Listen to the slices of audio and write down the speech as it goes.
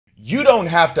You don't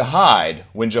have to hide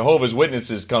when Jehovah's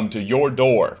Witnesses come to your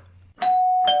door.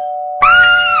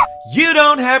 You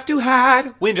don't have to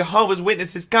hide when Jehovah's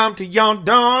Witnesses come to your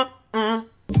door.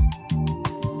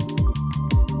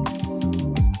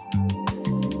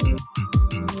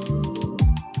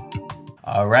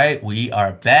 All right, we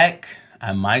are back.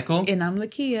 I'm Michael. And I'm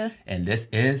Lakia. And this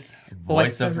is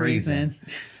Voice of Reason.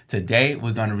 Today,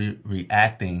 we're going to be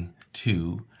reacting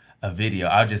to a video.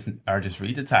 I'll just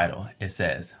read the title. It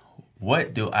says,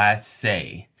 "What do I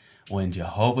say when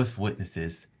Jehovah's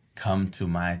Witnesses come to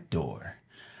my door?"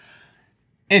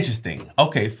 Interesting.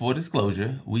 Okay, full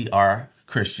disclosure, we are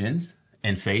Christians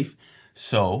in faith,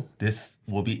 so this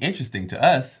will be interesting to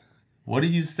us. What do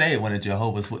you say when a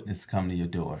Jehovah's Witness come to your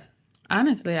door?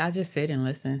 Honestly, I just sit and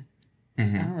listen. I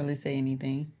don't really say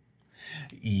anything.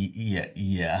 Yeah.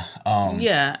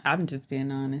 Yeah, I'm just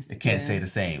being honest. I can't say the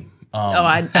same.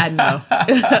 I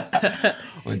know.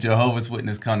 When Jehovah's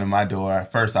Witness come to my door,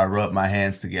 first I rub my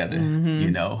hands together,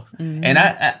 you know. And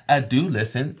I do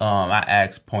listen. I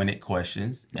ask pointed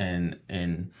questions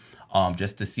and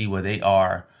just to see where they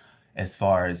are as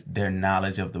far as their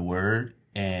knowledge of the word,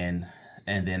 and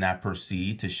then I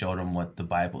proceed to show them what the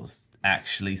Bible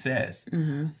actually says.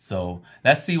 So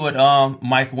let's see what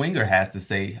Mike Winger has to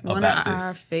say about this. One of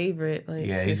our favorite,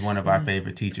 he's one of our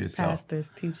favorite teachers.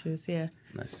 Pastors, teachers, yeah.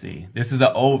 Let's see. This is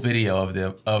an old video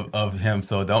of him,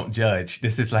 so don't judge.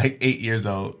 This is like 8 years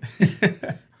old.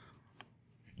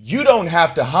 You don't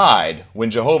have to hide when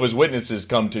Jehovah's Witnesses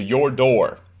come to your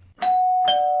door.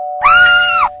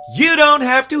 You don't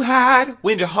have to hide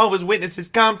when Jehovah's Witnesses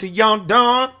come to your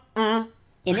door.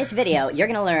 In this video, you're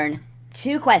going to learn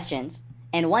 2 questions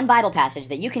and 1 Bible passage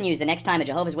that you can use the next time a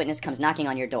Jehovah's Witness comes knocking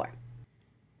on your door.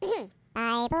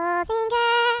 Bible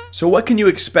finger. So what can you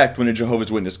expect when a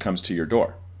Jehovah's Witness comes to your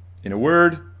door? In a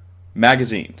word,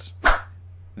 magazines.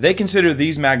 They consider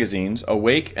these magazines,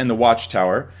 Awake and the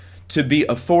Watchtower, to be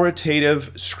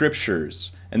authoritative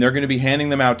scriptures, and they're going to be handing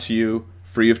them out to you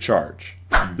free of charge.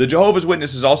 The Jehovah's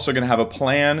Witness is also going to have a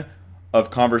plan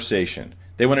of conversation.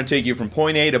 They want to take you from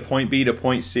point A to point B to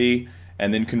point C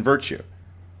and then convert you.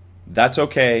 That's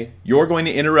okay. You're going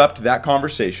to interrupt that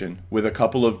conversation with a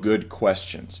couple of good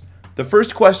questions. The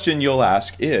first question you'll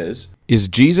ask is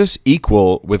Jesus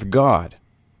equal with God?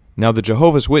 Now, the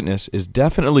Jehovah's Witness is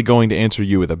definitely going to answer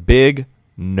you with a big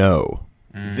no.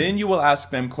 Then you will ask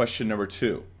them question number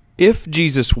 2. If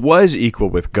Jesus was equal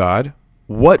with God,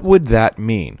 what would that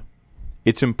mean?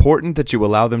 It's important that you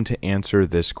allow them to answer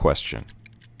this question.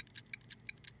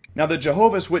 Now, the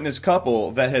Jehovah's Witness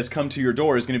couple that has come to your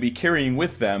door is going to be carrying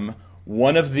with them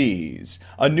one of these,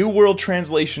 a New World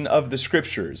Translation of the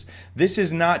Scriptures. This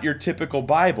is not your typical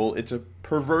Bible. It's a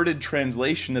perverted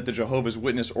translation that the Jehovah's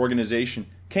Witness organization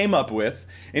came up with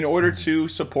in order to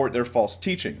support their false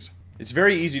teachings. It's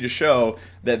very easy to show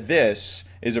that this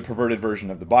is a perverted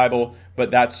version of the Bible, but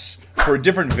that's for a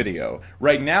different video.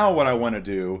 Right now, what I want to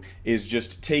do is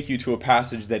just take you to a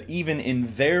passage that even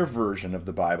in their version of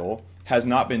the Bible has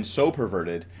not been so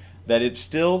perverted that it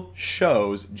still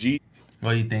shows Jesus.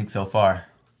 What do you think so far?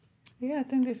 Yeah, I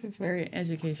think this is very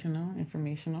educational,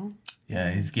 informational.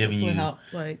 Yeah, he's giving you help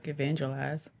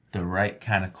evangelize. The right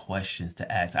kind of questions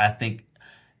to ask. I think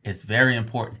it's very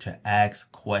important to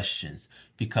ask questions,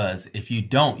 because if you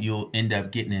don't, you'll end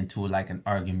up getting into like an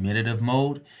argumentative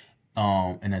mode,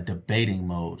 in a debating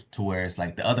mode, to where it's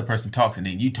like the other person talks and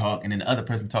then you talk and then the other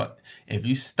person talks. If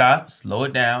you stop, slow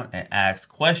it down, and ask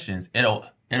questions,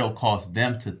 it'll cause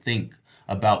them to think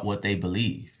about what they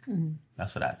believe.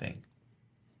 That's what I think.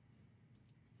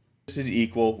 This is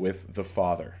equal with the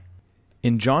Father.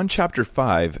 In John chapter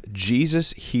 5,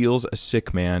 Jesus heals a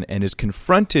sick man and is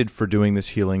confronted for doing this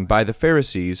healing by the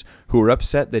Pharisees, who are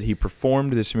upset that he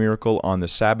performed this miracle on the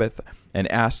Sabbath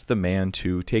and asked the man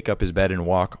to take up his bed and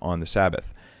walk on the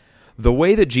Sabbath. The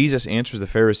way that Jesus answers the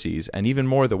Pharisees, and even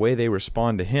more the way they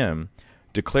respond to him,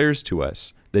 declares to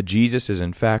us that Jesus is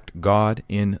in fact God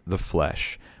in the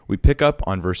flesh. We pick up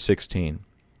on verse 16.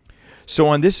 So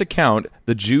on this account,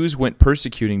 the Jews went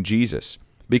persecuting Jesus,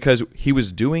 because he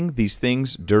was doing these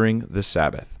things during the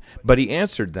Sabbath. But he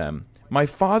answered them, "My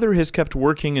Father has kept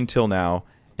working until now,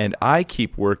 and I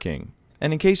keep working."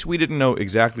 And in case we didn't know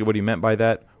exactly what he meant by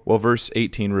that, well, verse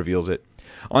 18 reveals it.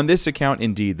 On this account,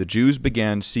 indeed, the Jews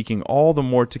began seeking all the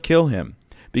more to kill him,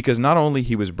 because not only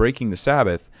he was breaking the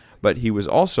Sabbath, but he was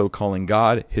also calling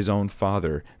God his own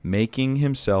Father, making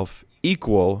himself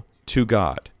equal to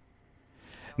God.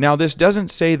 Now, this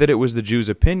doesn't say that it was the Jews'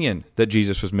 opinion that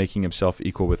Jesus was making himself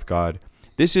equal with God.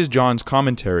 This is John's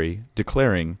commentary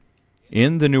declaring,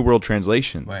 in the New World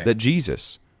Translation, that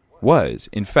Jesus was,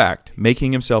 in fact,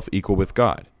 making himself equal with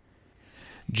God.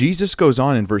 Jesus goes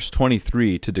on in verse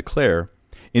 23 to declare,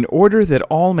 "In order that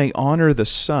all may honor the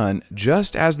Son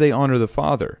just as they honor the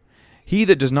Father. He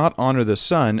that does not honor the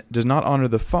Son does not honor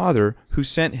the Father who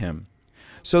sent him."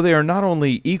 So they are not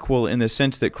only equal in the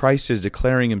sense that Christ is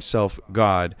declaring himself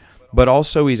God, but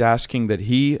also he's asking that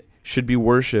he should be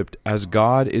worshipped as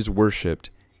God is worshipped,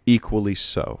 equally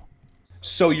so.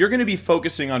 So you're going to be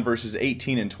focusing on verses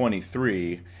 18 and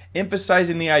 23,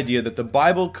 emphasizing the idea that the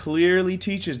Bible clearly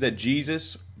teaches that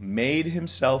Jesus made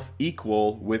himself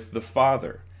equal with the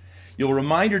Father. You'll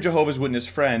remind your Jehovah's Witness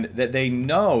friend that they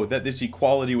know that this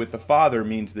equality with the Father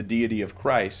means the deity of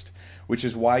Christ, which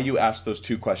is why you asked those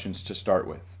two questions to start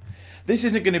with. This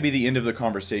isn't going to be the end of the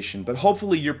conversation, but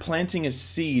hopefully you're planting a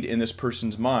seed in this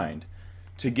person's mind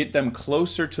to get them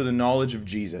closer to the knowledge of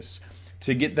Jesus,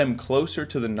 to get them closer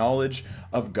to the knowledge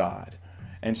of God.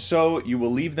 And so you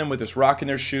will leave them with this rock in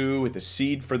their shoe, with a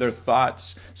seed for their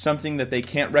thoughts, something that they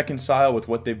can't reconcile with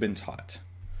what they've been taught.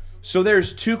 So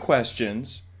there's two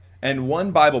questions and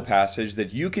one Bible passage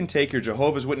that you can take your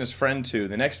Jehovah's Witness friend to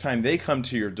the next time they come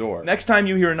to your door. Next time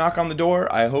you hear a knock on the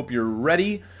door, I hope you're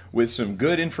ready with some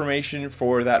good information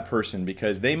for that person,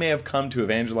 because they may have come to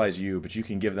evangelize you, but you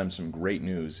can give them some great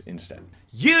news instead.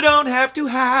 You don't have to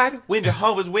hide when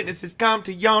Jehovah's Witnesses come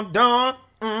to your door.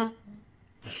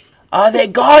 Are they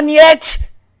gone yet?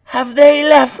 Have they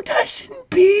left us in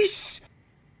peace?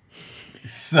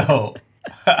 So,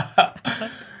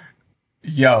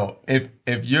 yo,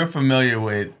 if you're familiar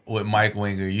with Mike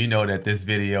Winger, you know that this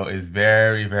video is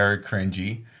very, very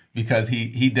cringy, because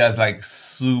he does like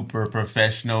super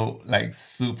professional, like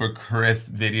super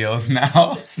crisp videos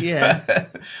now. Yeah.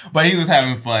 But he was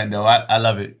having fun though. I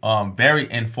love it.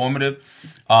 Very informative.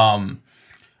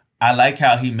 I like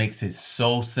how he makes it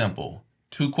so simple.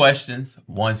 2 questions,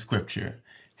 1 scripture.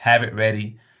 Have it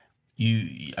ready.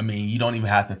 You don't even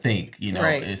have to think, you know.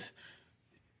 Right. It's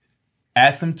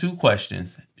ask them 2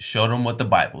 questions, show them what the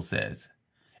Bible says.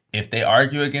 If they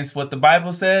argue against what the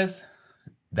Bible says,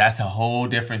 that's a whole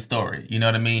different story. You know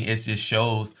what I mean? It just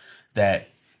shows that,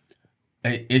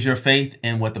 is your faith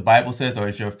in what the Bible says, or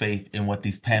is your faith in what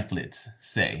these pamphlets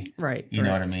say? Right. You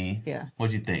know what I mean? Yeah.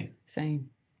 What'd you think? Same.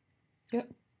 Yep.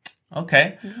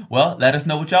 Okay. Well, let us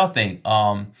know what y'all think.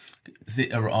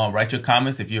 Write your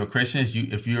comments if you're a Christian.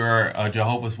 If you're a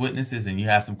Jehovah's Witnesses and you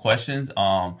have some questions,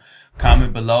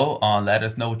 comment below. Let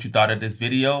us know what you thought of this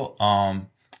video.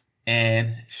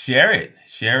 And share it.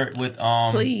 Share it with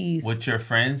Please. with your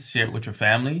friends. Share it with your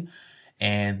family.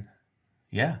 And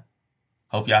yeah,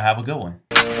 hope y'all have a good one.